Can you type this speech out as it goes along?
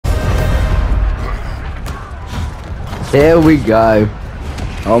Here we go.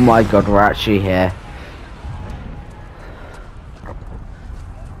 Oh my god, we're actually here.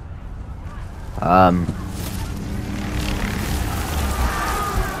 The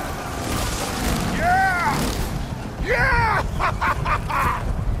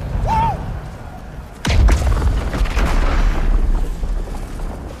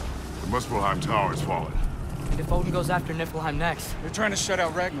Muspelheim Tower has fallen. And if Odin goes after Niflheim next, They're trying to shut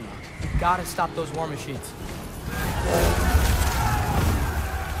out Ragnarök. we've gotta stop those war machines.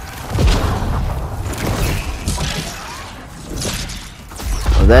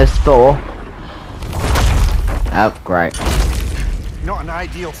 Well, there's Thor. Oh, great. Not an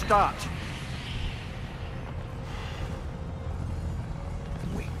ideal start.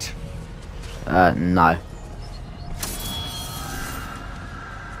 Wait. No.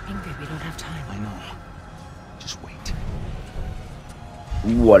 Ingrid, we don't have time. I know. Just wait.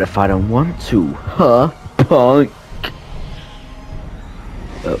 What if I don't want to? Huh? Punk?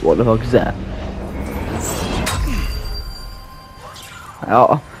 What the fuck is that?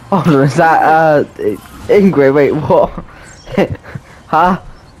 Oh, is that, Ingrid, wait, what? Huh?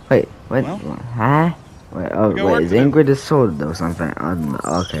 Wait, Well? huh? Wait, wait, is Ingrid a sword or something?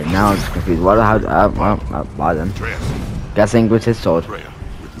 Okay, now I'm just confused. What, why then? Guess Ingrid's his sword. Freya,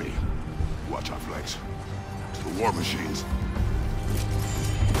 with me. Watch our flanks. To the war machines.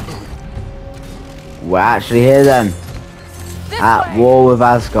 We're actually here then. At war with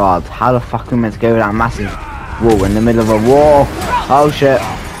Asgard. How the fuck are we meant to go that massive wall in the middle of a war? Oh shit.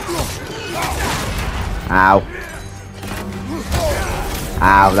 Ow.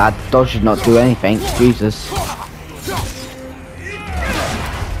 Ow, that dodge should not do anything. Jesus.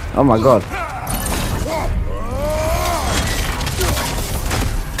 Oh my god.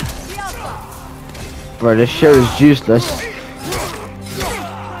 Bro, this show is useless.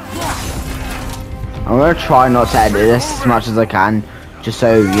 I'm gonna try not to edit this as much as I can, just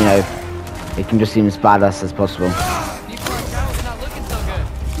so, you know, it can just seem as badass as possible.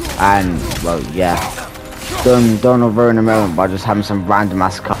 And, well, yeah. Don't ruin a moment by just having some random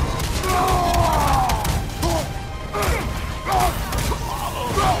ass cut.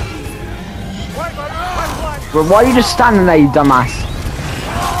 Bro, why are you just standing there, you dumbass?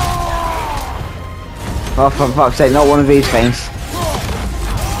 Oh, for fuck's sake, not one of these things.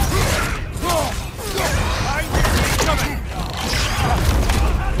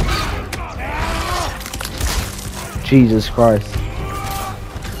 Jesus Christ.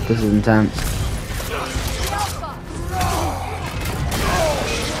 This is intense.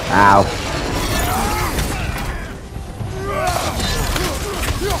 Ow.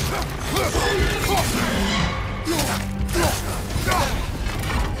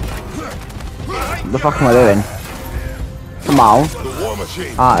 What the fuck am I doing? Come on. The war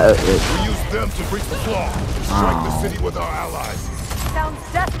machines. We We use them to breach the flaw. Strike the city with our allies. Sounds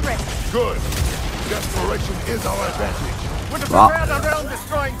desperate. Good. Desperation is our advantage. Would have What? prepared a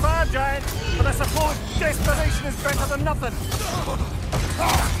realm-destroying fire giant, but I suppose desperation is better than nothing.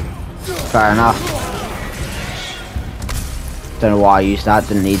 Fair enough. Don't know why I used that,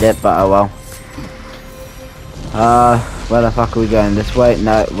 didn't need it, but oh well. Where the fuck are we going? This way?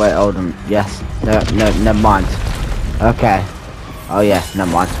 No, wait, hold on. Yes. No, never mind. Okay. Oh yeah,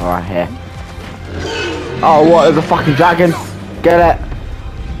 never mind. Alright, here. Oh, what is a fucking dragon? Get it?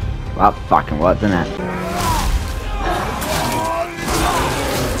 Well, that fucking worked, didn't it?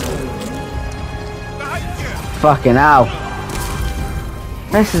 Fucking hell.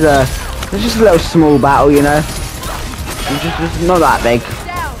 This is just a little small battle, you know. It's just not that big.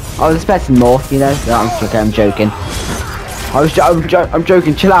 I was expecting more, you know. No, I'm joking. I'm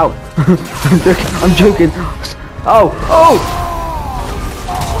joking. Chill out. I'm joking. Oh.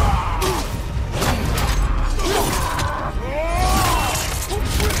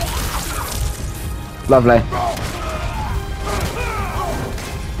 Lovely.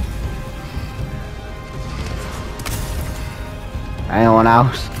 Anyone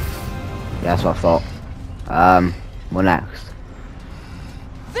else? Yeah, that's what I thought. What next?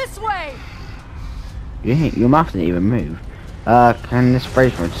 This way. Your mouth didn't even move. Can this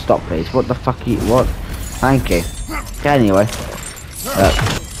phrase for it stop, please? What the fuck? What? Thank you. Okay, anyway.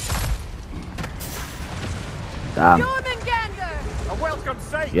 Damn. A welcome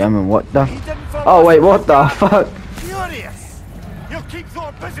sight. Yeah, man, what the? He didn't fall Oh, wait, off what the fuck? Furious. You'll keep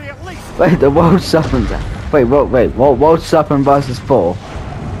Thor busy at least. Wait, the world summons. Wait, what? World Summon versus 4.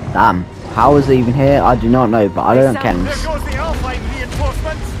 Damn. How is it even here? I do not know, but I don't care. There goes the Alpine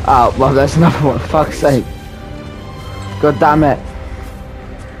reinforcements. Oh, well, there's another one. Fuck's sake. God damn it.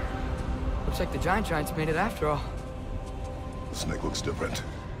 Looks like the Giants made it after all. The snake looks different.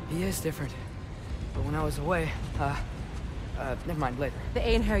 He is different. But when I was away, Never mind, later. The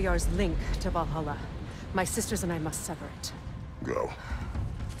Einherjar's link to Valhalla. My sisters and I must sever it. Go.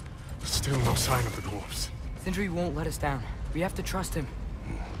 Still no sign of the dwarves. Sindri won't let us down. We have to trust him.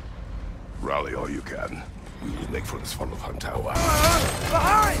 Rally all you can. We will make for this funnel hunt tower.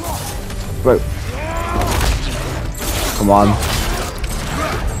 Bro. Come on.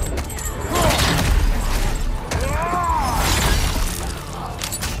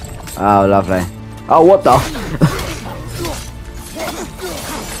 Oh, lovely. Oh, what the?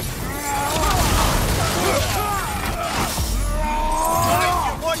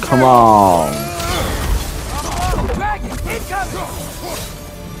 Come on.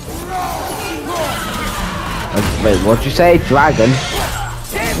 Wait, what'd you say? Dragon?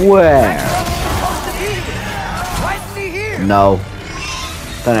 Where? No.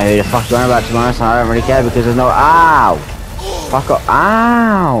 Don't know who the fuck's going about, to be honest. I don't really care because there's no. Ow! Fuck up.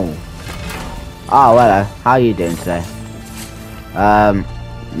 Ow! Oh, hello. How are you doing today? Man,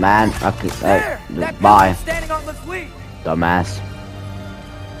 I could. Bye. Dumbass.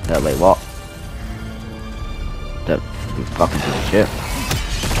 Wait, what? Don't you fucking do this shit.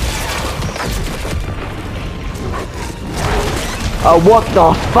 Oh, what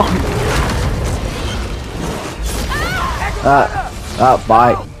the fuck?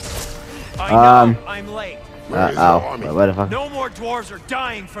 Bye. I know, I'm late. Where the fuck? No more dwarves are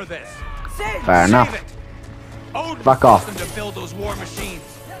dying for this. Fair enough. Odin Fuck off. forced them to build those war machines.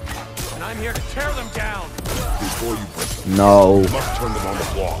 And I'm here to tear them down. Before you break them, No. you must turn them on the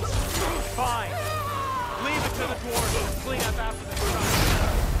floor. Fine. Leave it to the dwarves to clean up after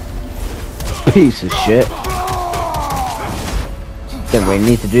the Piece of shit. Didn't really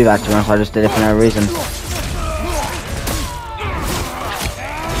need to do that, to be honest. I just did it for no reason.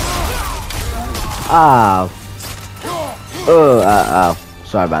 Oh. Oh.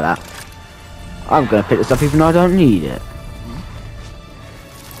 Sorry about that. I'm gonna pick this up even though I don't need it.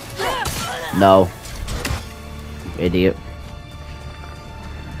 No. Idiot.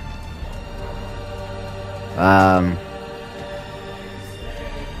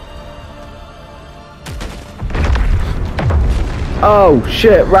 Oh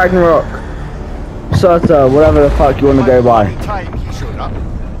shit, Ragnarok. Sota, whatever the fuck you want to go by. Time he showed up.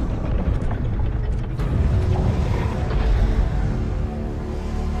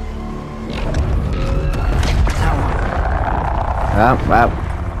 Well.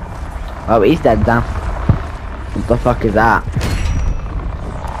 Oh, he's dead now. What the fuck is that?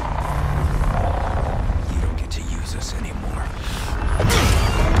 You don't get to use us anymore.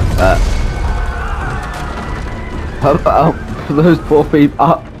 Oh, those poor people.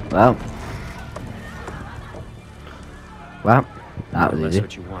 Oh, well, that was That's easy.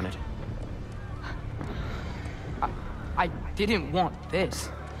 what you wanted. I didn't want this.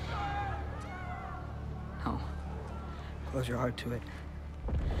 No. Close your heart to it.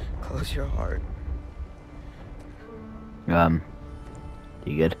 Close your heart.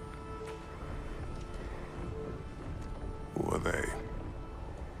 You good? Who are they?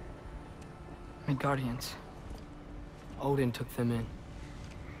 Midgardians. Odin took them in.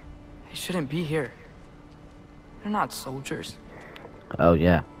 They shouldn't be here. They're not soldiers. Oh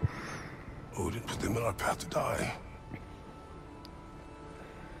yeah. Odin put them in our path to die.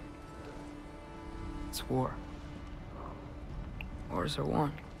 It's war. Wars are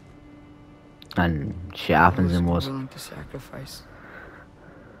won. And shit happens in wars. Those willing to sacrifice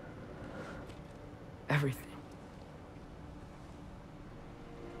everything.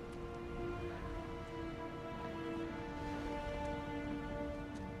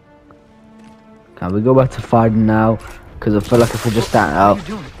 Can we go back to fighting now? Because I feel like if we just stand What out, are you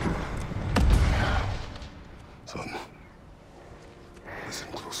doing? Son, listen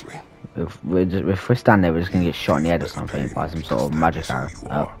closely. if we stand there, we're just gonna get shot in the head or something by some sort of magic arrow. That's who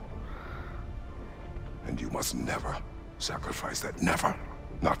you Oh. are. And you must never sacrifice that. Never.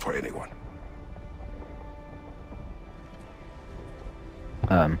 Not for anyone.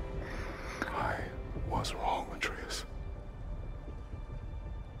 I was wrong, Atreus.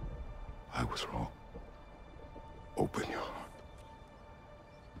 I was wrong. Open your heart.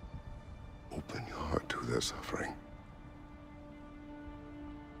 Open your heart to their suffering.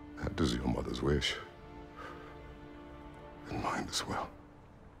 That is your mother's wish. And mine as well.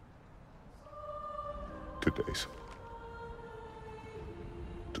 Today, son.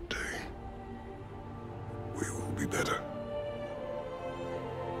 Today, we will be better.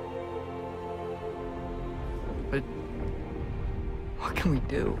 But what can we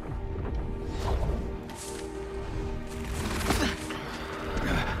do?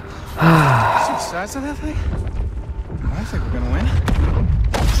 See the size of that thing? I think we're gonna win.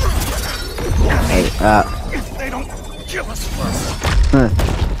 Hey, If they don't Kill us first!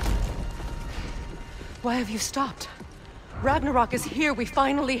 Why have you stopped? Ragnarok is here. We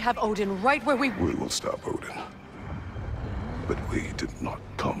finally have Odin right where we... We will stop Odin. But we did not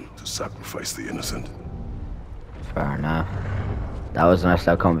come to sacrifice the innocent. Fair enough. That was a nice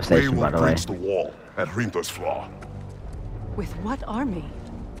little We conversation, will by the way. breach the wall at Hrimthor's Flaw. With what army?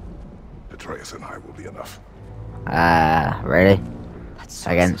 Atreus and I will be enough. Really? That's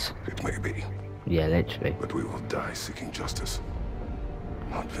so Against? It may be, Yeah, literally. but we will die seeking justice,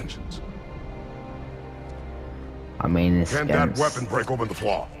 not vengeance. I mean, it's Can that against... weapon break open the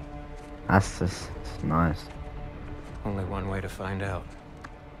flaw? That's just it's nice. Only one way to find out.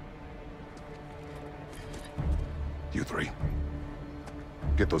 You three.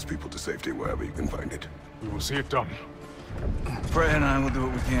 Get those people to safety wherever you can find it. We will see it done. Freya and I will do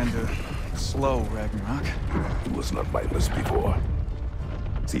what we can to slow Ragnarok. He was not mindless before.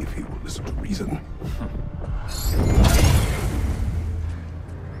 See if he will listen to reason.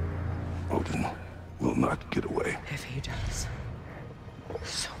 Odin will not get away. If he does,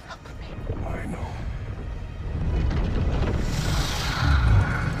 so help me. I know.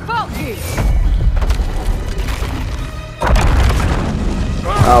 Valky!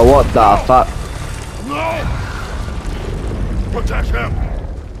 Oh, what the fuck? No! Protect him!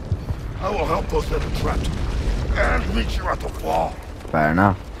 I will help those that are trapped. And meet you at the wall. Fair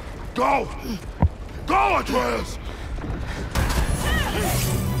enough. Go! Go, Atreus!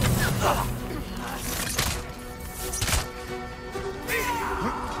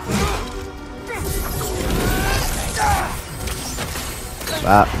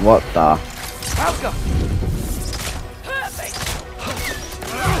 What the?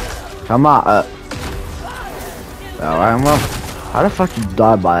 Come on, alright, well, how the fuck you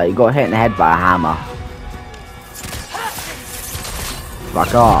die by that? You got hit in the head by a hammer.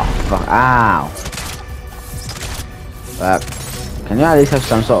 Fuck off. Fuck, ow. Fuck. Can you at least have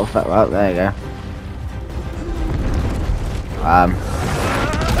some sort of effect? Well, there you go.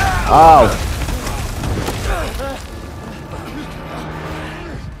 Oh.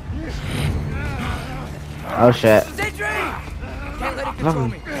 Oh shit. Can't let it control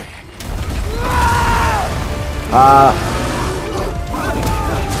me.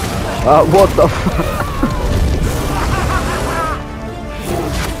 What the fuck?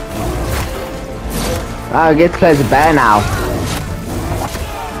 Oh, it gets close to bear now.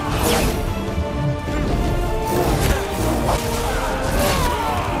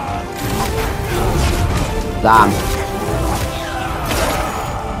 Damn.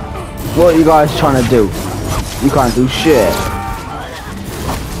 What are you guys trying to do? You can't do shit.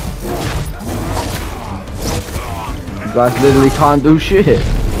 You guys literally can't do shit.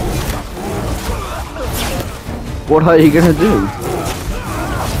 What are you gonna do?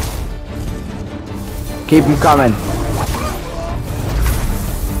 Keep them coming.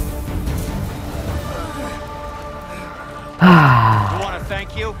 You want to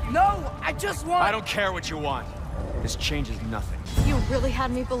thank you? No, I just want. I don't care what you want. This changes nothing. You really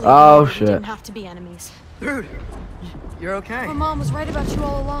had me believe Oh, we shit. didn't have to be enemies. Dude, you're okay. My mom was right about you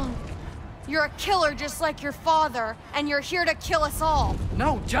all along. You're a killer just like your father, and you're here to kill us all.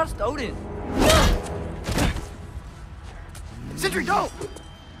 No, just Odin. Sindri, go!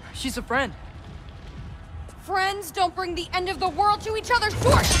 She's a friend. Friends don't bring the end of the world to each other's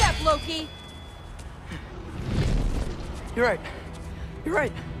doorstep, Loki! You're right. You're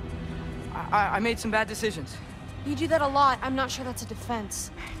right. I made some bad decisions. You do that a lot. I'm not sure that's a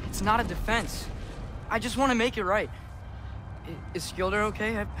defense. It's not a defense. I just want to make it right. Is Skilder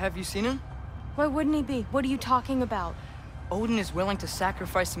okay? Have you seen him? Why wouldn't he be? What are you talking about? Odin is willing to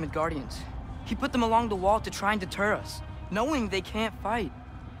sacrifice the Midgardians. He put them along the wall to try and deter us, knowing they can't fight.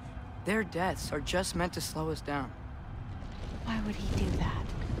 Their deaths are just meant to slow us down. Why would he do that?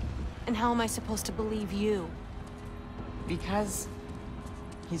 And how am I supposed to believe you? Because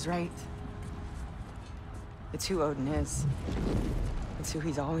he's right. It's who Odin is. It's who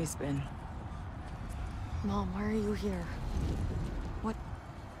he's always been. Mom, why are you here? What?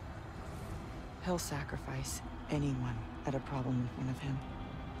 He'll sacrifice anyone at a problem in front of him.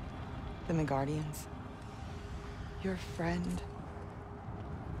 The Midgardians. Your friend.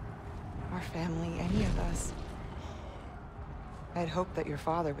 Our family, any of us. I'd hoped that your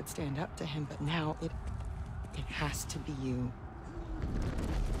father would stand up to him, but now it has to be you.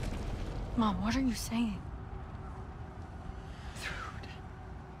 Mom, what are you saying? Thrud.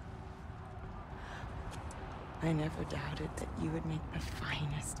 I never doubted that you would make the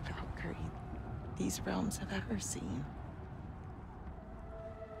finest Valkyrie these realms have ever seen.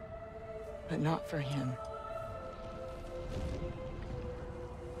 But not for him.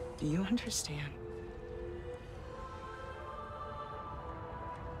 Do you understand?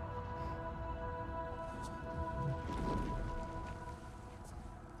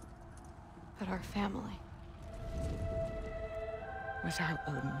 family. Without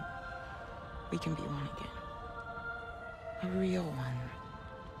Odin, we can be one again. A real one.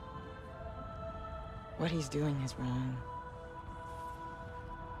 What he's doing is wrong.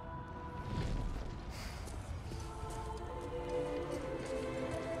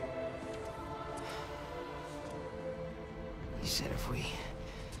 He said if we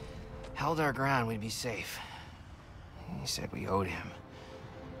held our ground, we'd be safe. He said we owed him.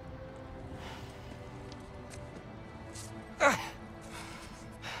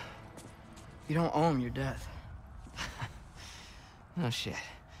 You don't owe him your death. No shit.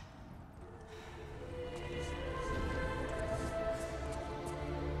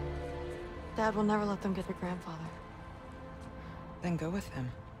 Dad will never let them get their grandfather. Then go with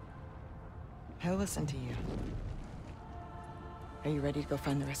him. He'll listen to you. Are you ready to go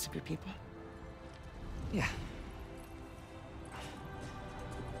find the rest of your people? Yeah.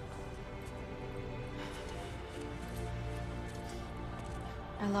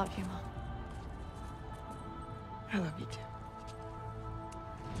 I love you, Mom. I love you too.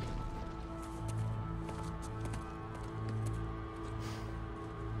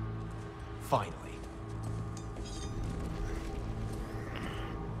 Finally.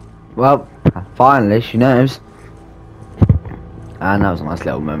 Well, finally, she knows. And that was a nice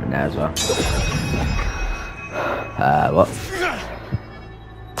little moment there as well. What?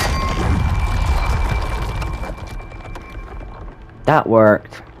 That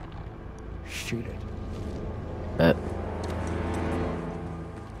worked. Shoot it.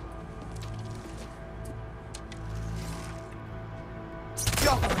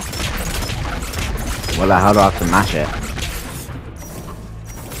 Well, how do I have to mash it?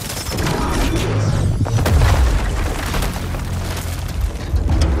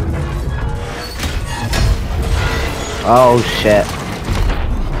 Oh shit.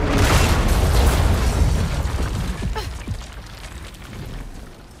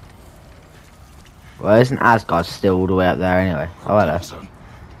 Well, isn't Asgard still all the way up there anyway? Oh, hello. Son.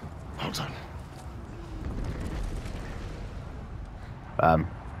 Well done.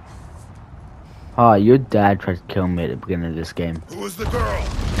 Hi, your dad tried to kill me at the beginning of this game. Who is the girl?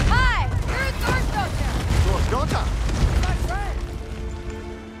 Hi! You're a Thor soldier! My friend!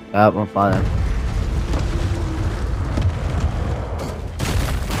 Oh, I'm fine.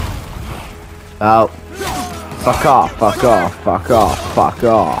 Oh. Fuck off, fuck off, fuck off, fuck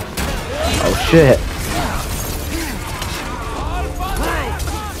off. Oh shit.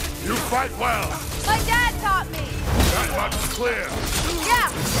 You fight well. My dad taught me! That much is clear. Yeah,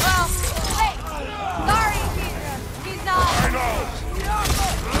 well, hey! Sorry, he's not... I know.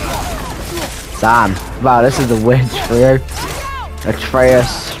 Damn. Wow, this is the witch trio.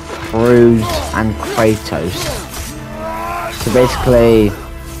 Atreus, Cruz, and Kratos. So basically,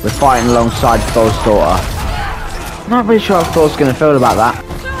 we're fighting alongside Thor's daughter. Not really sure how Thor's gonna feel about that.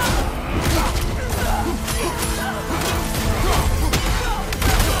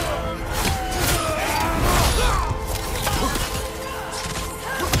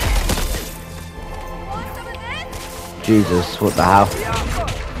 Jesus, what the hell?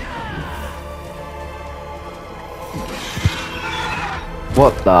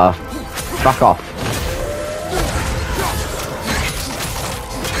 What the? Fuck off.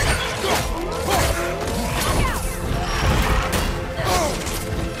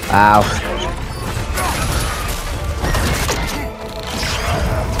 Ow.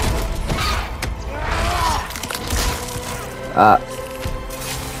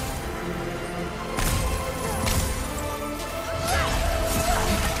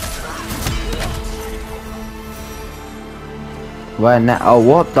 When that, oh,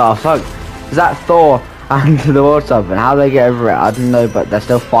 what the fuck? Is that Thor under the water something? How they get over it? I don't know, but they're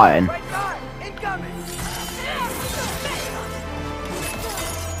still fighting.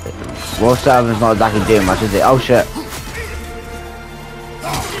 Water servant's not exactly doing much, is it? Oh shit.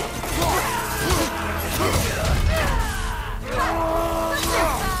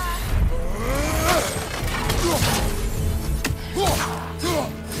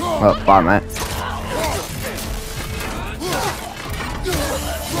 Oh, fine, mate.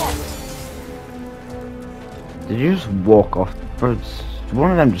 Did you just walk off?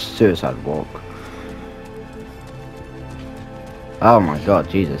 One of them just suicide walk. Oh my god,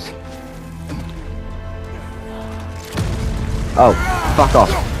 Jesus. Oh, fuck off.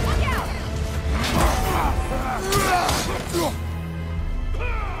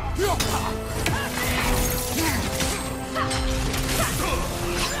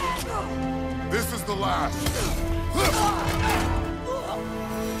 This is the last.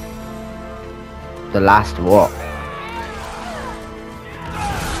 The last what?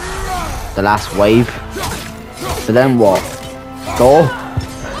 the last wave. But then what? Thor?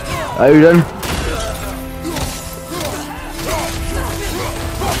 Odin?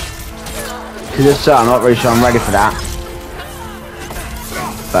 Because if so, I'm not really sure I'm ready for that.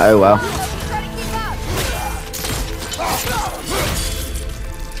 But oh well.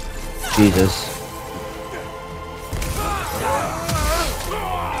 Jesus.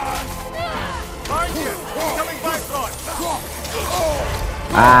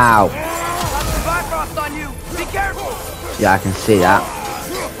 Ow. Yeah, I can see that.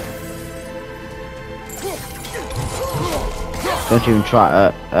 Don't even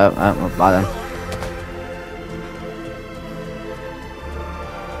try. Bye then.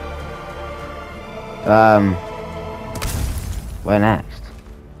 Where next?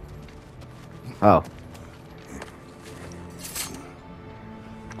 Oh.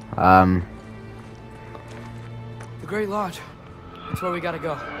 The Great Lodge. That's where we gotta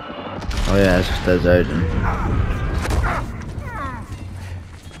go. Oh yeah, it's just there's Odin.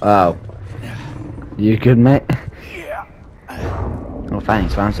 Oh. You good, mate? Yeah. Oh,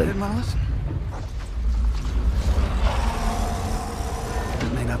 thanks, Fancy. That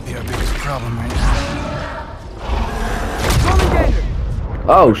may not be our biggest problem right now.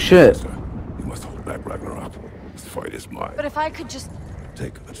 Oh shit. You must hold back Ragnarok. This fight is mine. But if I could just...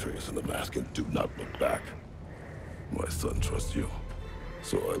 Take Atreus and the mask and do not look back. My son trusts you,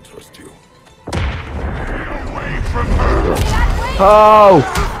 so I trust you. Get away from her! Oh!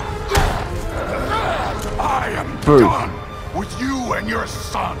 I am done with you and your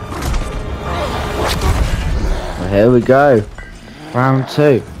son. Well, here we go. Round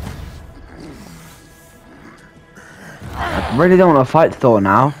 2. I really don't want to fight Thor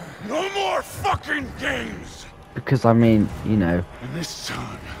now. No more fucking games! Because, I mean, you know, And this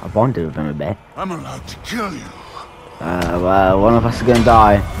time, I bonded with him a bit. I'm allowed to kill you. Well, one of us is going to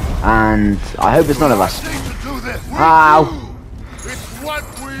die. And I hope it's none of us. Ow! It's what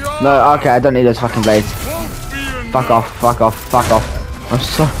we are. No, okay, I don't need those fucking blades. Fuck off, fuck off, fuck off. I'm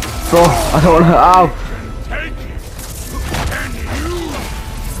so... Thor, I don't want to... Ow! Take it. And you.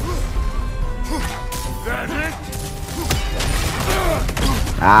 That it?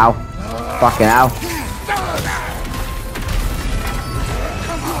 Ow. Fucking ow.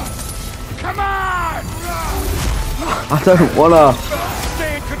 Come on! I don't wanna.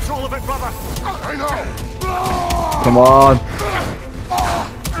 Stay in control of it, brother. I know. Come on.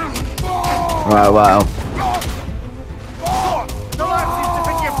 Right, well. The lad seems to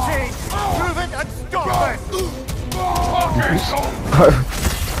think you've changed. Prove it and stop it.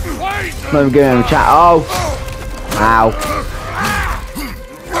 Not even giving him a chat. Oh. Ow.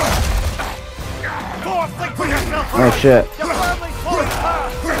 Thor, think for yourself. Oh shit. Your family's falling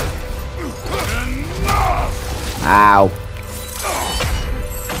apart. Ow.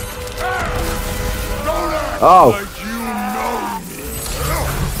 Oh. Like you know me.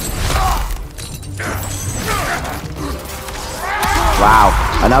 Wow.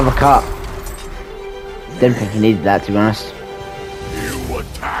 Another cut. Didn't think he needed that, to be honest. You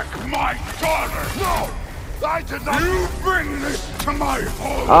attack my daughter. No, I did not. You bring this to my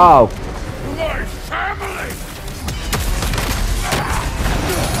home. Oh. My family.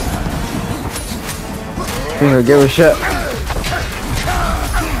 Don't give a shit.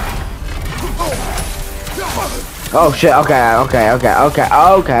 Oh shit,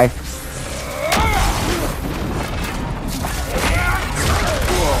 okay.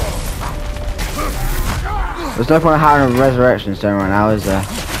 There's no point in having a resurrection stone right now, is there?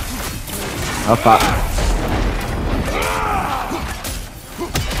 Oh fuck.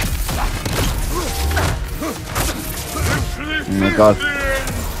 Oh my god.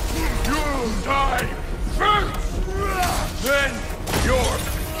 You'll die first. Then your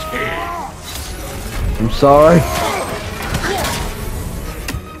king. I'm sorry.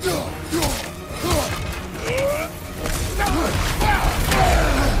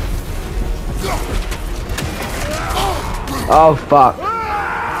 Oh fuck.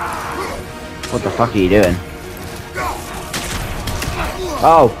 What the fuck are you doing?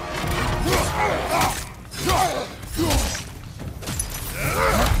 Oh.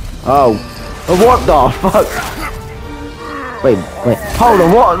 Oh. What the fuck? Wait. Hold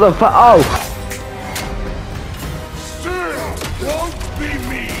on, what the fuck? Oh. Won't be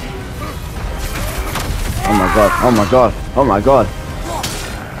me. Oh my god.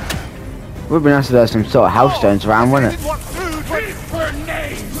 Would be nice if there's some sort of house stones around, wouldn't it? Keep her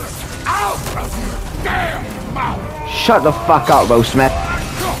name out of your damn mouth. Shut the fuck up, Will Smith.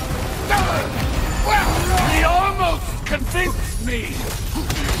 He almost convinced me.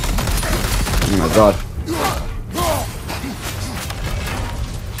 Oh my god.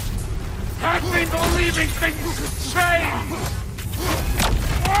 Let me believing things change!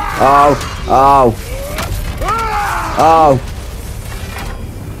 Oh, oh, oh.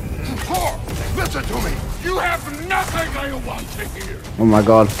 Listen to me! You have nothing I want to hear! Oh my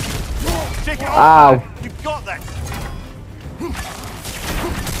god. Take it Ow. off! You've got that!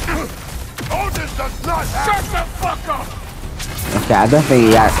 Odin does not have... Shut the fuck up! Okay, I don't think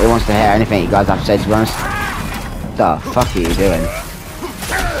he wants to hear anything you guys have to say, to be honest. What the fuck are you doing?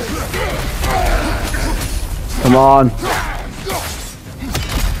 Come on.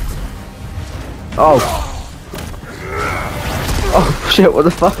 Oh. Oh shit, what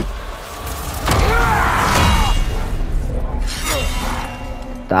the fuck?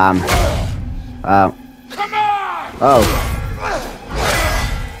 Damn. Oh. Come on! Oh.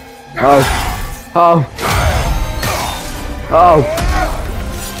 Oh. Oh. Oh.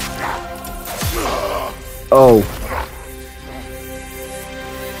 Oh.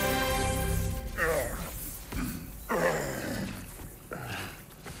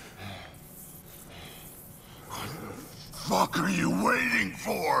 What are you waiting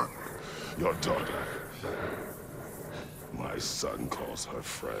for? Your daughter. My son calls her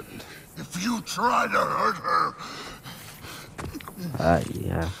friend. If you try to hurt her...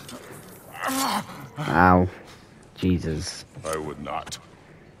 Yeah. Ow. Jesus. I would not.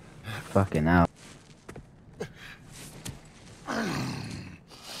 Fucking hell.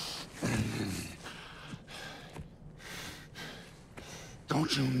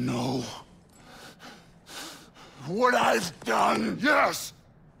 Don't you know what I've done? Yes!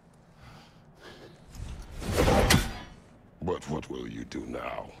 But what will you do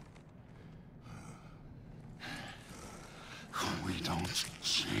now? We don't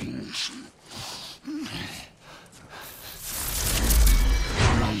change.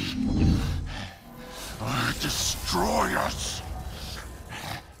 Or destroy us.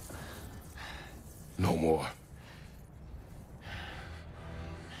 No more.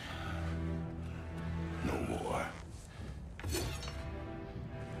 No more.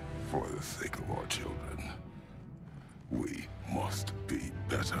 For the sake of our children, we must be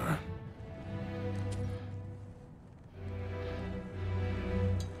better.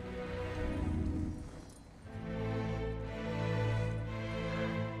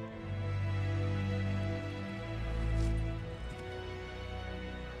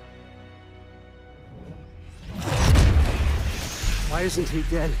 Why isn't he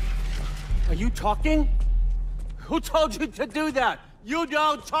dead? Are you talking? Who told you to do that? You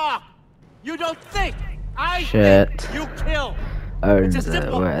don't talk. You don't think. I Shit. think. You kill. Oh, It's a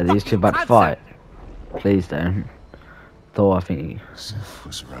simple wait, are these two about to fucking fight? concept. Please don't. Thor, I think Sif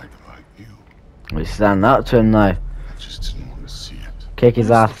was right about you. we stand up to him though. I just didn't want to see it. Kick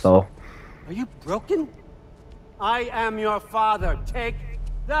his ass, Thor. Are you broken? I am your father. Take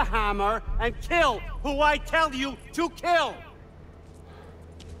the hammer and kill who I tell you to kill.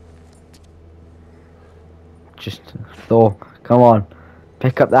 Just Thor, come on.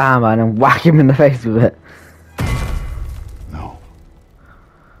 Pick up the hammer and then whack him in the face with it. No.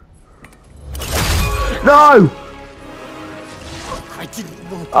 No! I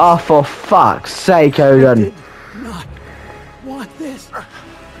didn't want Oh, for fuck's sake, I Odin. did not want this.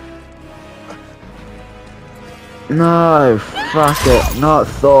 No, fuck it, not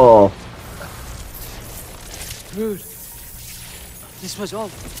Thor. Dude, this was all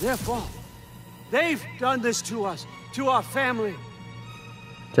their fault. They've done this to us, to our family.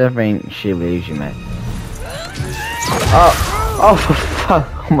 Don't think she believes you, mate. Oh, for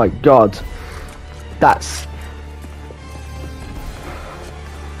fuck, oh my god. That's...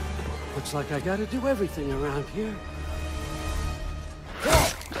 Looks like I gotta do everything around here.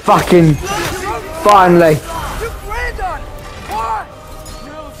 fucking... Finally.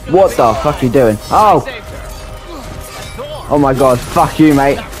 What the fuck are you doing? Oh! Oh my god, fuck you,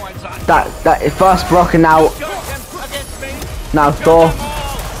 mate. That first Brock and now Thor.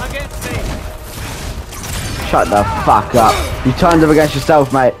 Shut the fuck up. You turned them against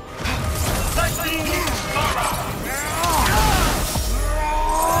yourself, mate.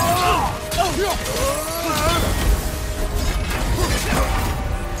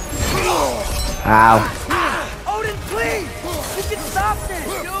 Ow. Odin, please! You can stop this!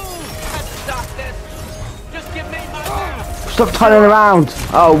 You can't stop this! Just give me my hand! Stop turning around.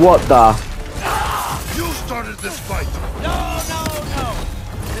 Oh, what the? You started this fight. No!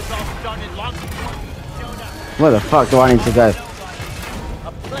 This all started long before you showed up. Where the fuck do I need to go?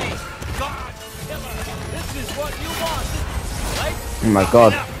 A place, God, killer. This is what you want, right? Oh my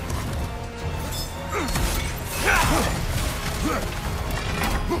god.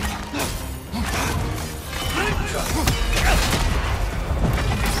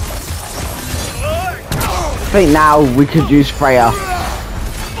 think now we could use Freya.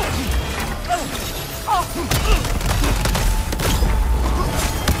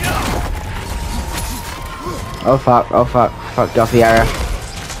 Oh fuck, oh fuck, fuck, get off the area.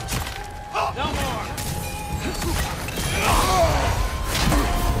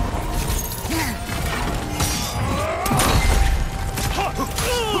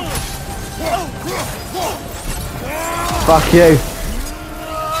 Fuck you.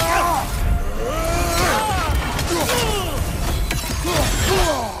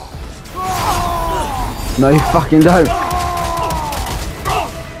 No, you fucking don't.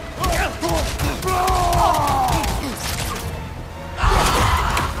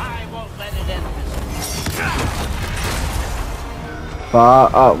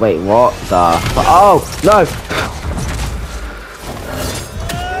 Oh, wait, what the fuck? Oh, no!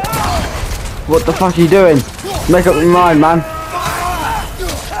 What the fuck are you doing? Make up your mind, man.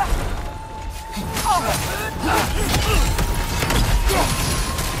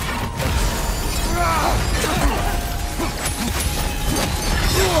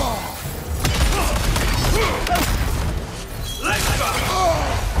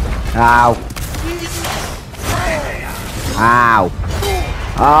 Ow. Ow.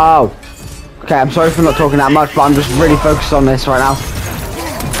 Oh. Okay, I'm sorry for not talking that much, but I'm just really focused on this right now.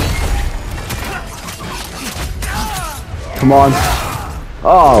 Come on.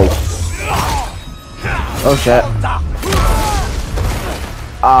 Oh. Oh shit.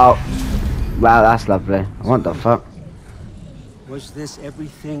 Oh. Wow, that's lovely. What the fuck? Was this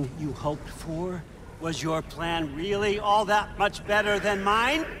everything you hoped for? Was your plan really all that much better than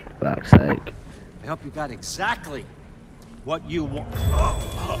mine? For fuck's sake. I hope you got exactly what you want.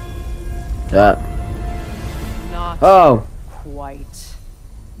 Yeah. Not Oh. quite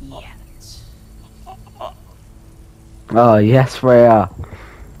yet. Oh, yes, Freya.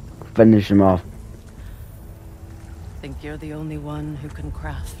 Finish him off. Think you're the only one who can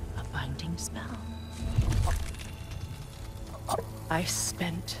craft a binding spell? I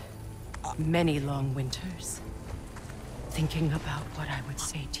spent many long winters thinking about what I would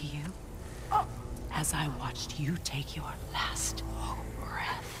say to you as I watched you take your last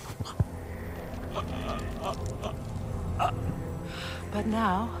breath. But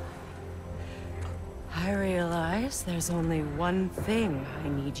now, I realize there's only one thing I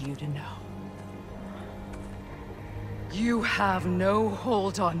need you to know. You have no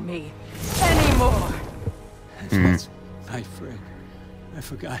hold on me anymore. That's my friend. I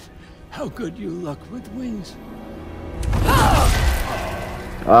forgot how good you look with wings.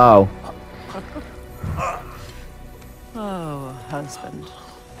 Oh. Oh, husband.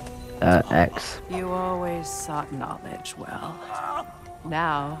 X. You always sought knowledge well.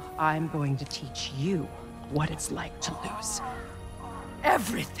 Now, I'm going to teach you what it's like to lose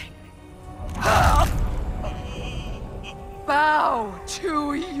everything. Bow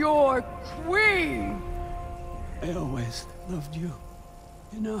to your queen! I always loved you,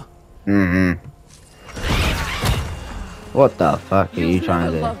 you know? Mm-hmm. What the fuck are you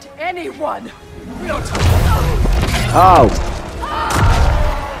trying to do? Loved anyone! Oh!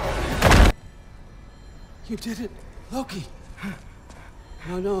 You did it, Loki.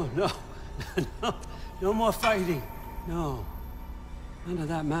 No, no more fighting. No, none of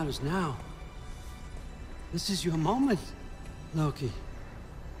that matters now. This is your moment, Loki.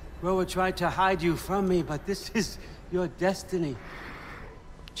 Groa tried to hide you from me, but this is your destiny.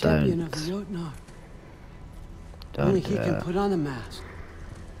 Champion of the Jotnar. Only he can put on the mask.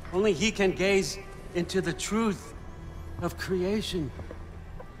 Only he can gaze into the truth of creation.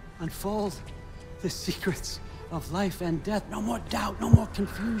 Unfold the secrets of life and death. No more doubt, no more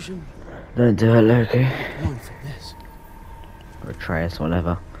confusion. Don't do it, Loki. Born for this. Betray us,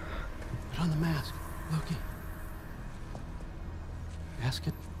 whatever. Put on the mask, Loki. Ask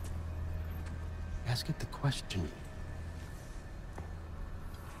it the question.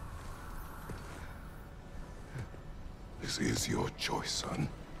 This is your choice, son.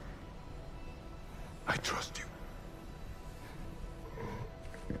 I trust you.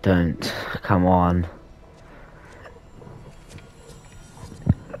 Don't. Come on.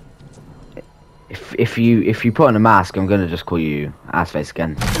 If you put on a mask, I'm gonna just call you Assface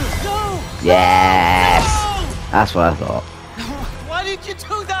again. No! Yes! That's what I thought. Why did you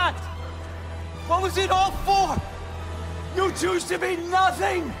do that? What was it all for? You choose to be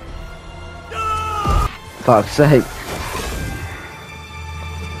nothing! Fuck's sake.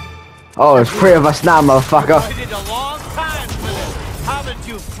 Oh, there's 3 of us now, motherfucker. Waited a long time for this, haven't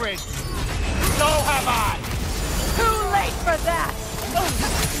you, Frig? So have I! Too late for that!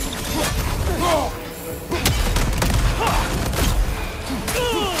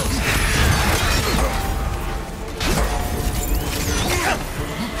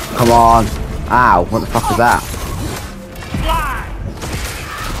 come on. Ow, what the fuck was that?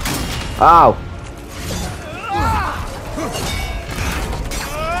 Ow.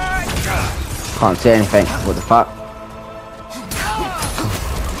 Can't see anything. What the fuck?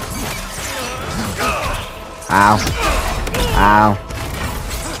 Ow. Ow.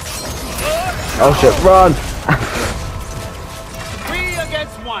 Oh shit, run! 3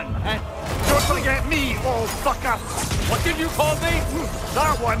 against 1, and you're gonna get me, old fucker! What did you call me?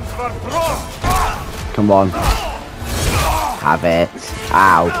 That one's for brawn! Come on. Have it.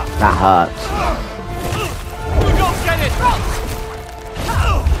 Ow, that hurts. You don't get it!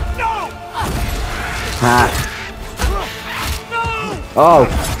 No! Ha. Oh.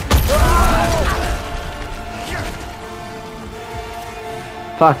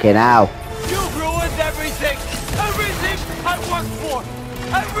 Fucking hell. You've ruined everything! Everything I've worked for!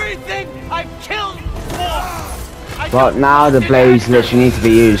 Everything I've killed for! But now the blades literally need to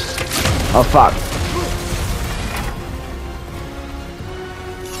be used. Oh fuck.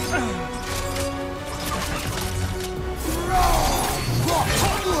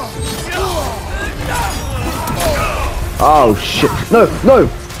 Oh shit. No, no!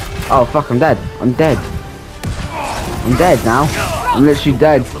 Oh fuck, I'm dead. I'm dead. I'm dead now. I'm literally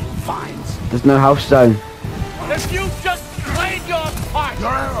dead. There's no health stone. If you just played your part,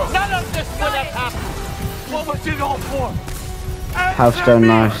 none of this would have happened. What was it all for? Health stone,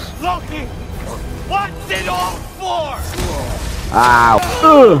 nice. Loki, what's it all for? Ow.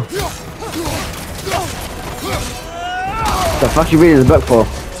 Ugh. What the fuck are you reading the book for?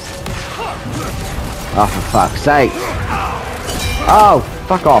 Oh, for fuck's sake. Oh,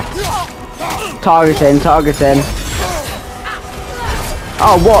 fuck off. Targeting, targeting.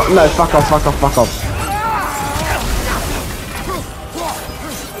 Oh, what? No, fuck off, fuck off, fuck off.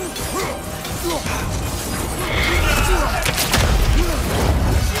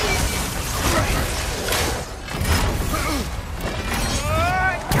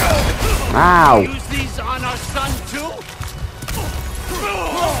 Ow. Use these on our son too?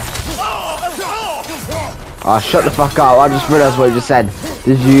 Oh, shut the fuck up. I just realised what you just said.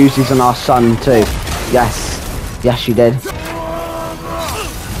 Did you use these on our son too? Yes. Yes, you did.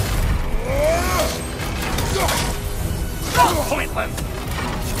 Pointless.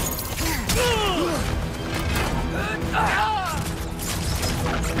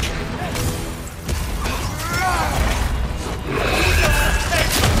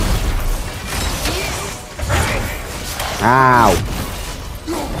 Ow.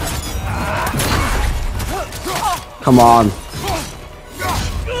 Come on.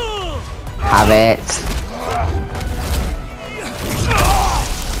 Have it.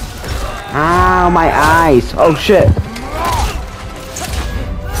 Ow, my eyes. Oh shit.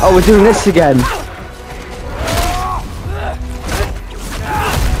 Oh, we're doing this again.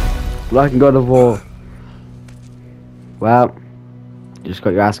 Like in God of War. Well, just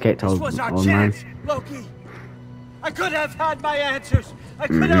got your ass kicked, This was our chance, Loki. I could have had my answers. I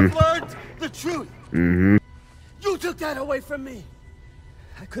could have learned the truth. You took that away from me.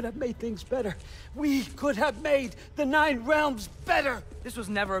 I could have made things better. We could have made the 9 realms better. This was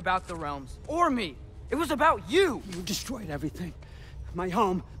never about the realms, or me. It was about you. You destroyed everything. My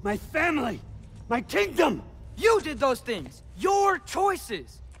home, my family, my kingdom. You did those things. Your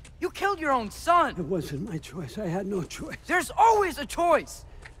choices. You killed your own son. It wasn't my choice. I had no choice. There's always a choice.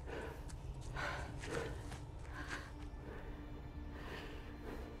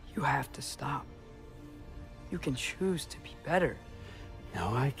 You have to stop. You can choose to be better.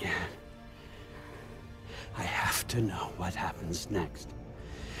 No, I can't. I have to know what happens next.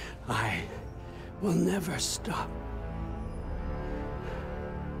 I will never stop.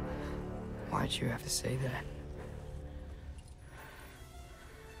 Why'd you have to say that?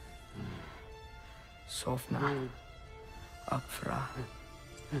 Sofna. Akfra.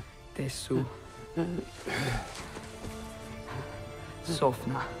 Desu.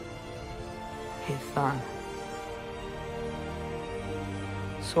 Sofna. Hithan.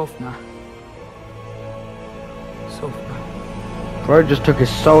 Sofna. Sofna. Bro just took his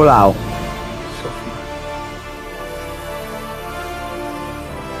soul out. Sofna.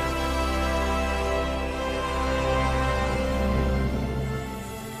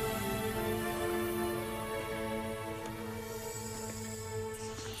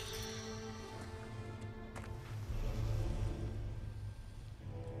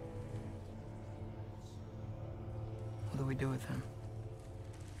 What do we do with him?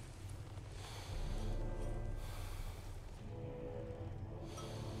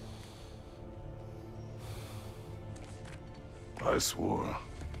 I swore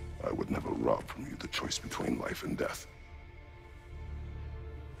I would never rob from you the choice between life and death.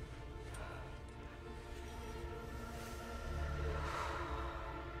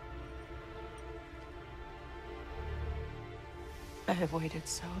 I have waited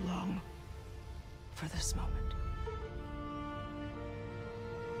so long for this moment.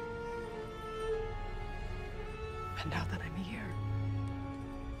 And now that I'm here,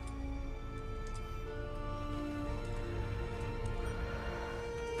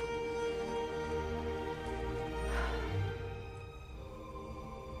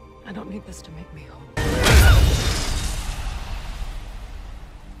 I don't need this to make me whole.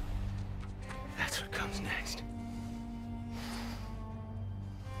 That's what comes next.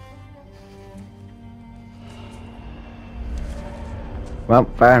 Well,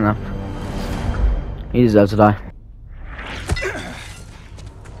 fair enough. He deserves to die.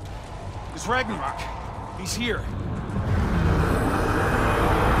 It's Ragnarok. He's here.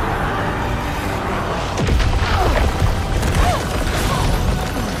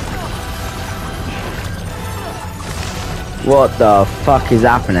 What the fuck is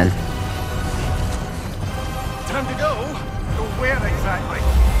happening? Time to go. Go where exactly?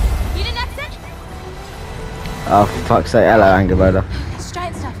 Need an exit? Oh, for fuck's sake. Hello, Anger Boda. It's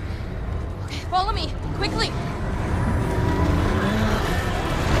giant stuff. Okay, follow me, quickly.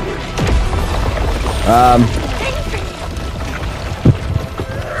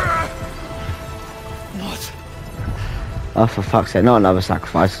 What? Oh, for fuck's sake. Not another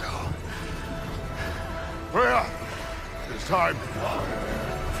sacrifice. Freya, it's time.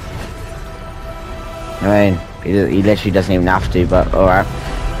 I mean, he literally doesn't even have to, but alright.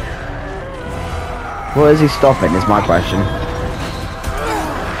 What is he stopping, is my question.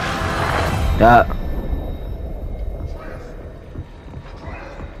 Don't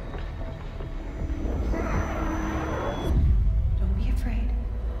be afraid.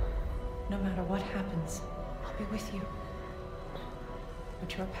 No matter what happens, I'll be with you.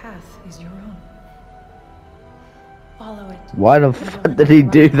 But your path is your own. Follow it. Why the fuck did he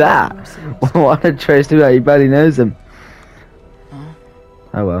do that? Why did Trace do that? He barely knows him.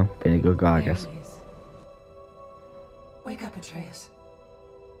 Oh well, being a good guy, I guess. Wake up, Atreus.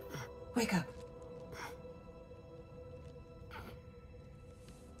 Wake up.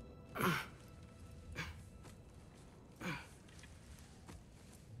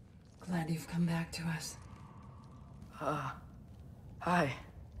 Glad you've come back to us. Hi.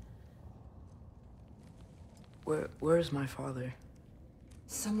 Where's my father?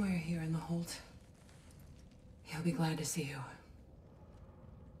 Somewhere here in the Holt. He'll be glad to see you.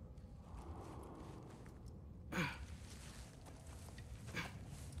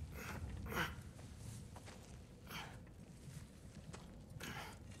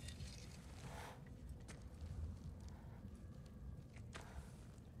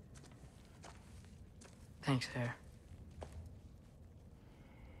 Thanks, Hare.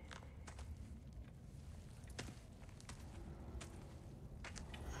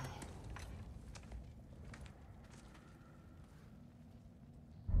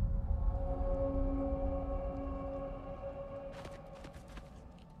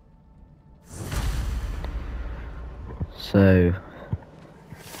 So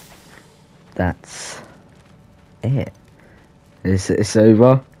that's it. It's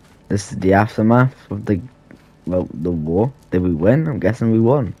over. This is the aftermath of the war. Did we win? I'm guessing we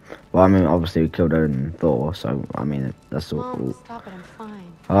won. Well, I mean, obviously we killed Odin and Thor, so I mean that's all. Mom, stop it, I'm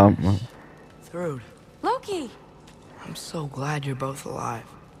fine. Well. Thrud, Loki! I'm so glad you're both alive.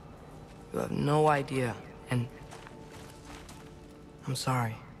 You have no idea, and I'm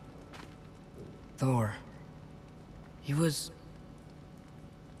sorry. Thor. He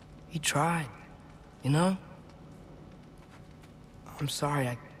tried, you know? I'm sorry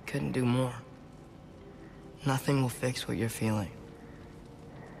I couldn't do more. Nothing will fix what you're feeling.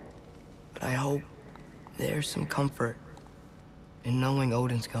 But I hope there's some comfort in knowing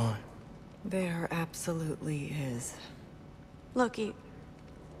Odin's gone. There absolutely is. Loki,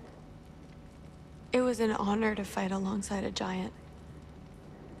 it was an honor to fight alongside a giant.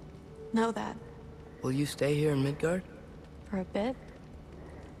 Know that. Will you stay here in Midgard? For a bit?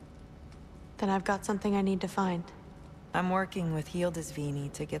 Then I've got something I need to find. I'm working with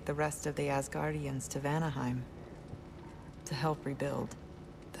Hildisvíni to get the rest of the Asgardians to Vanaheim. To help rebuild.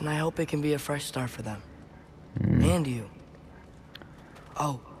 Then I hope it can be a fresh start for them. And you.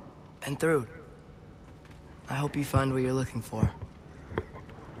 Oh, and Thrud. I hope you find what you're looking for.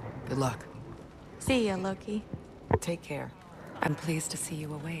 Good luck. See ya, Loki. Take care. I'm pleased to see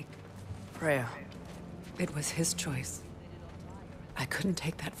you awake. Freya. It was his choice. I couldn't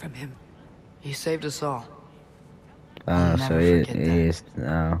take that from him. He saved us all. Oh, so he is.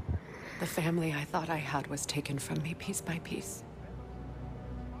 Oh. The family I thought I had was taken from me piece by piece.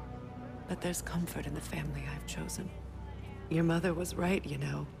 But there's comfort in the family I've chosen. Your mother was right, you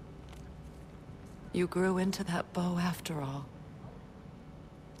know. You grew into that bow after all.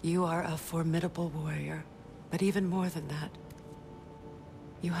 You are a formidable warrior, but even more than that,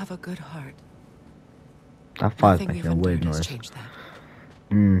 you have a good heart. That fire's Nothing making you've a weird endured has noise. changed that.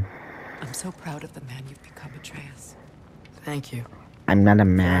 I'm so proud of the man you've become, Atreus. Thank you. I'm not a For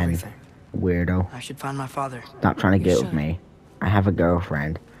man, everything. weirdo. I should find my father. Stop trying to You get with should. me. I have a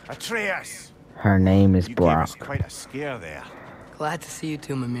girlfriend. Atreus! Her name is You gave us Brock. quite a scare there. Glad to see you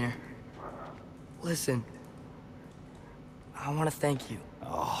too, Mimir. Listen, I want to thank you.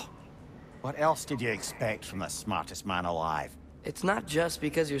 Oh, what else did you expect from the smartest man alive? It's not just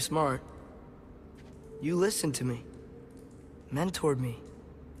because you're smart. You listened to me, mentored me,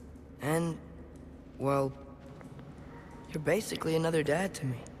 and, well, you're basically another dad to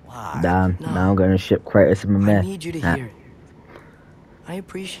me. Why? Damn, No. now I'm gonna ship Kratos in my I myth. need you to hear it. I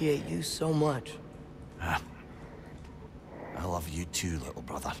appreciate you so much. I love you too, little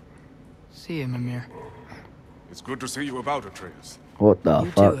brother. See you, Mimir. It's good to see you about, Atreus. What the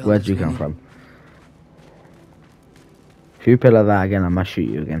You fuck? too, Where'd you come from? If you pillar that again, I must shoot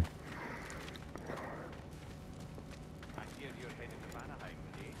you again.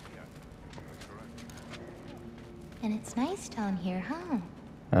 And it's nice down here,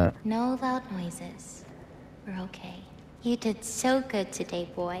 huh? No loud noises. We're okay. You did so good today,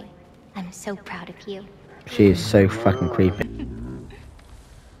 boy. I'm so proud of you. She is so fucking creepy.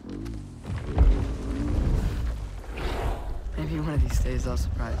 Maybe one of these days I'll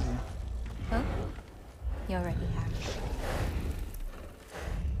surprise you. Well, you already have.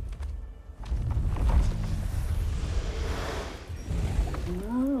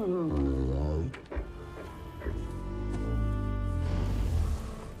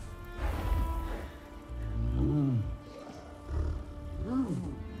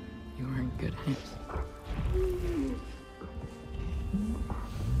 You were in good hands.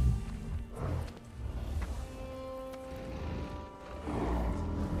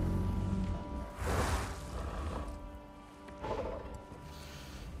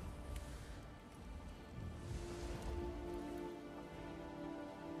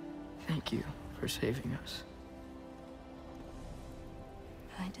 Thank you for saving us.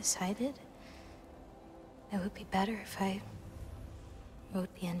 I decided it would be better if I wrote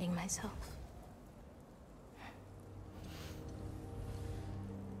the ending myself.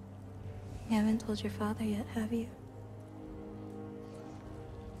 You haven't told your father yet, have you?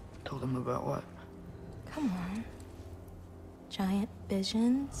 Told him about what? Come on. Giant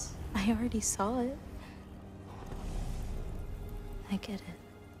visions? I already saw it. I get it.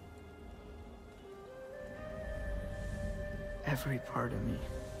 Every part of me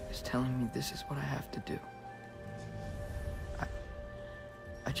is telling me this is what I have to do.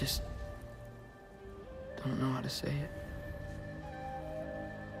 I just don't know how to say it.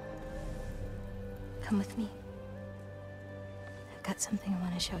 Come with me. I've got something I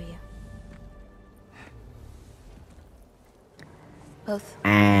want to show you. Both.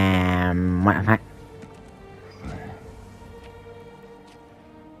 What fact?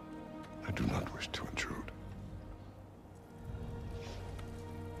 I do not wish to intrude.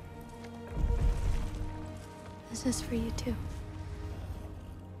 This is for you too.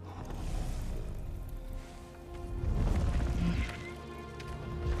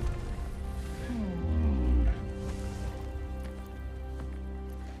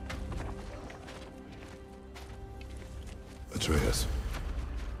 Atreus,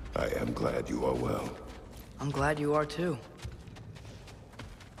 I am glad you are well. I'm glad you are too.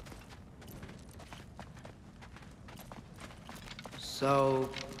 So,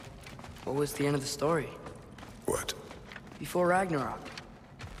 what was the end of the story? What? Before Ragnarok,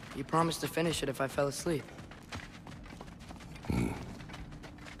 you promised to finish it if I fell asleep.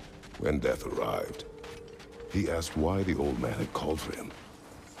 When death arrived, he asked why the old man had called for him.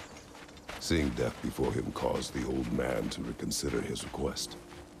 Seeing death before him caused the old man to reconsider his request.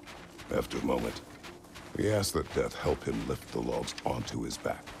 After a moment, he asked that death help him lift the logs onto his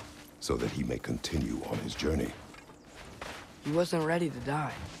back, so that he may continue on his journey. He wasn't ready to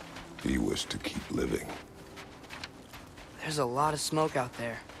die. He wished to keep living. There's a lot of smoke out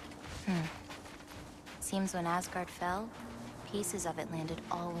there. Seems when Asgard fell, pieces of it landed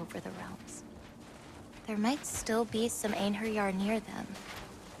all over the realms. There might still be some Einherjar near them,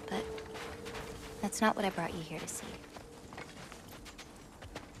 but that's not what I brought you here to see.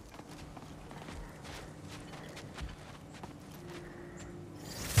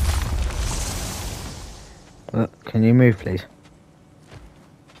 Can you move, please?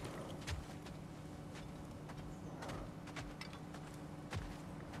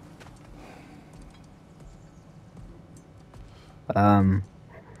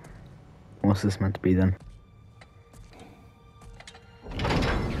 What's this meant to be then?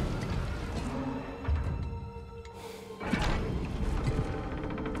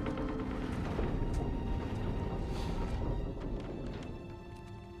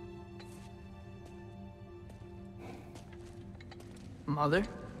 Mother?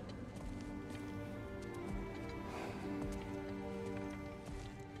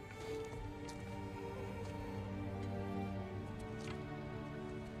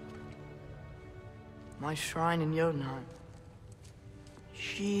 My shrine in Jotunheim.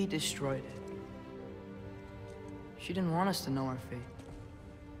 She destroyed it. She didn't want us to know our fate.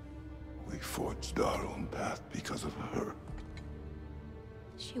 We forged our own path because of her.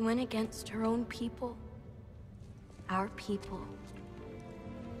 She went against her own people. Our people.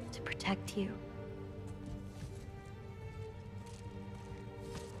 To protect you.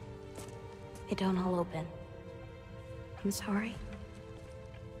 It don't all open. I'm sorry.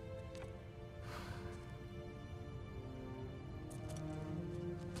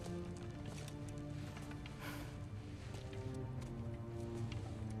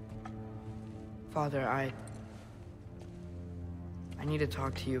 Father, I need to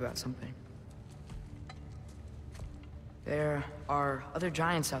talk to you about something. There are other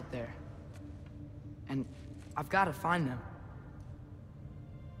giants out there, and I've got to find them.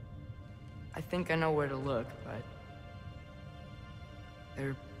 I think I know where to look, but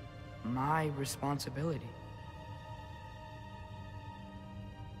they're my responsibility.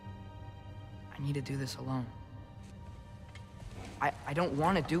 I need to do this alone. I don't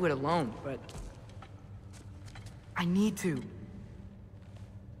want to do it alone, but I need to.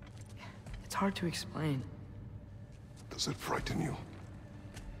 It's hard to explain. Does it frighten you?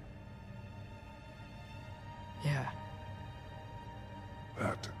 Yeah.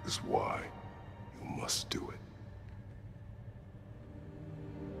 That is why you must do it.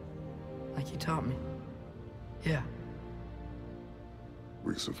 Like you taught me. Yeah.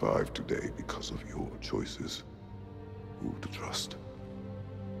 We survived today because of your choices. Who to trust.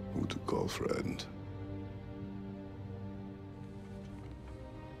 Who to call friend.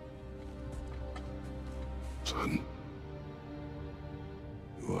 Son,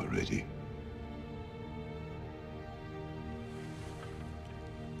 you are ready.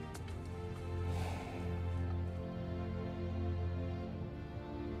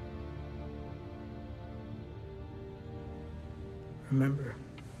 Remember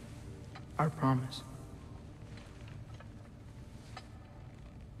our promise.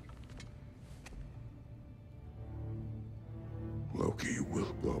 Loki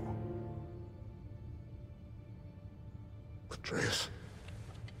will go. Atreus.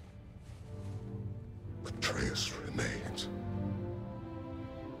 Atreus remains.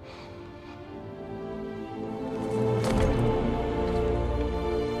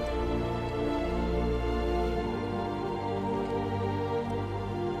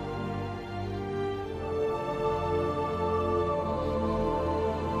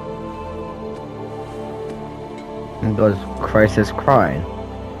 And goes, Christ is crying.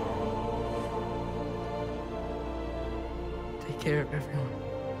 Take care of everyone.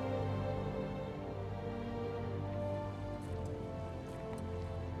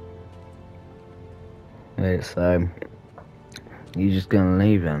 Wait, so you just gonna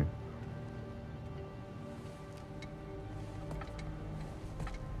leave him?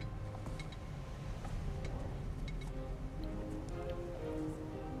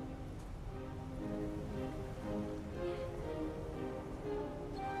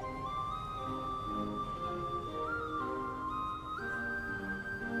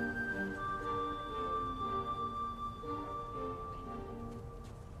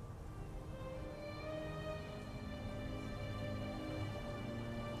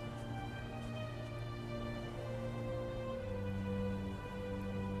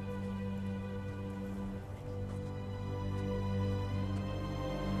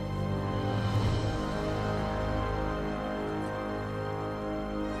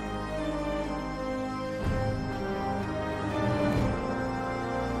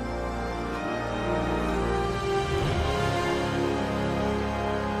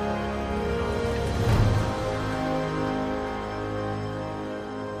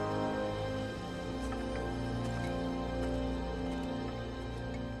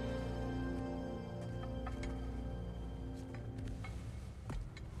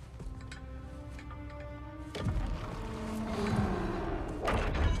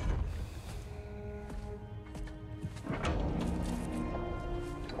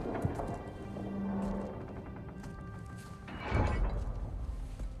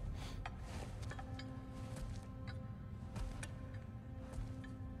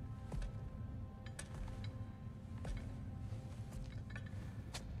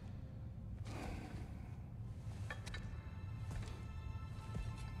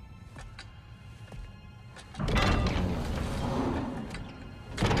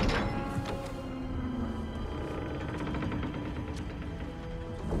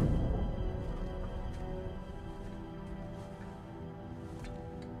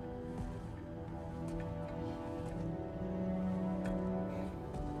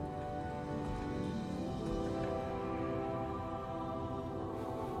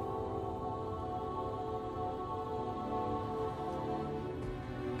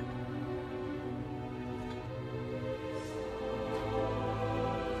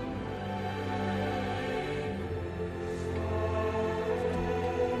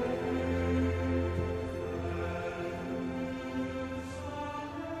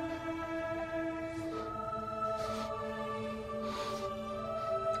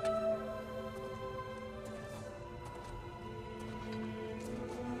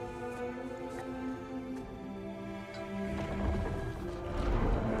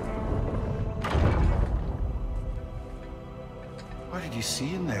 did you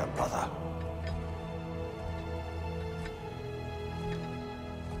see in there, brother?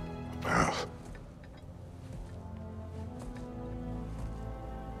 Path.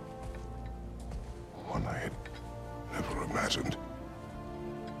 One I had never imagined.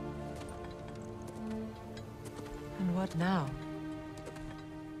 And what now?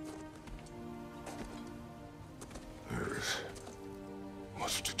 There is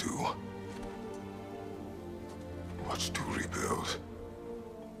much to do. Much to rebuild.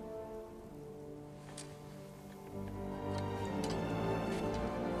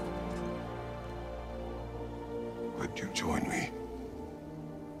 Would you join me?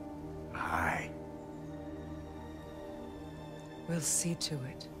 Aye. We'll see to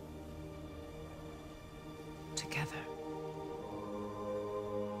it. Together.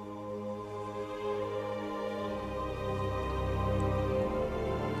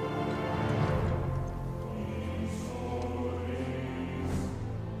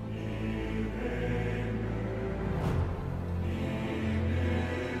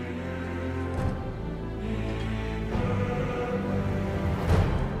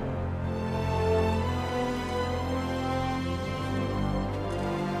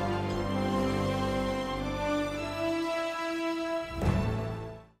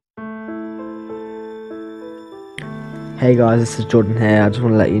 Hey guys, this is Jordan here. I just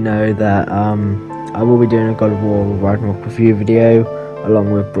want to let you know that I will be doing a God of War Ragnarök review video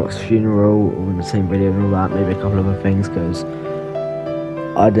along with Brock's funeral, all in the same video and all that, maybe a couple of other things because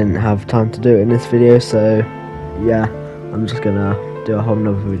I didn't have time to do it in this video, so yeah, I'm just gonna do a whole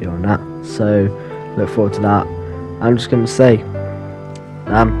nother video on that, so look forward to that. I'm just gonna say,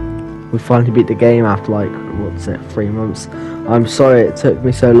 we finally beat the game after like, what's it, 3 months. I'm sorry it took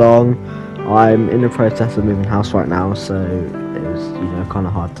me so long. I'm in the process of moving house right now, so it was, you know, kind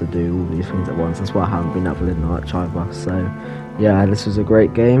of hard to do all these things at once. That's why I haven't been uploading much either. So yeah, this was a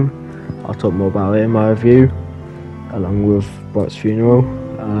great game. I'll talk more about it in my review, along with Brock's funeral.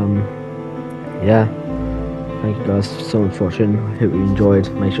 Yeah, thank you guys so much for watching. I hope you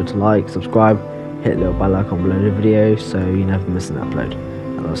enjoyed. Make sure to like, subscribe, hit the little bell icon below the video so you never miss an upload.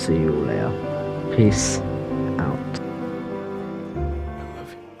 And I'll see you all later. Peace.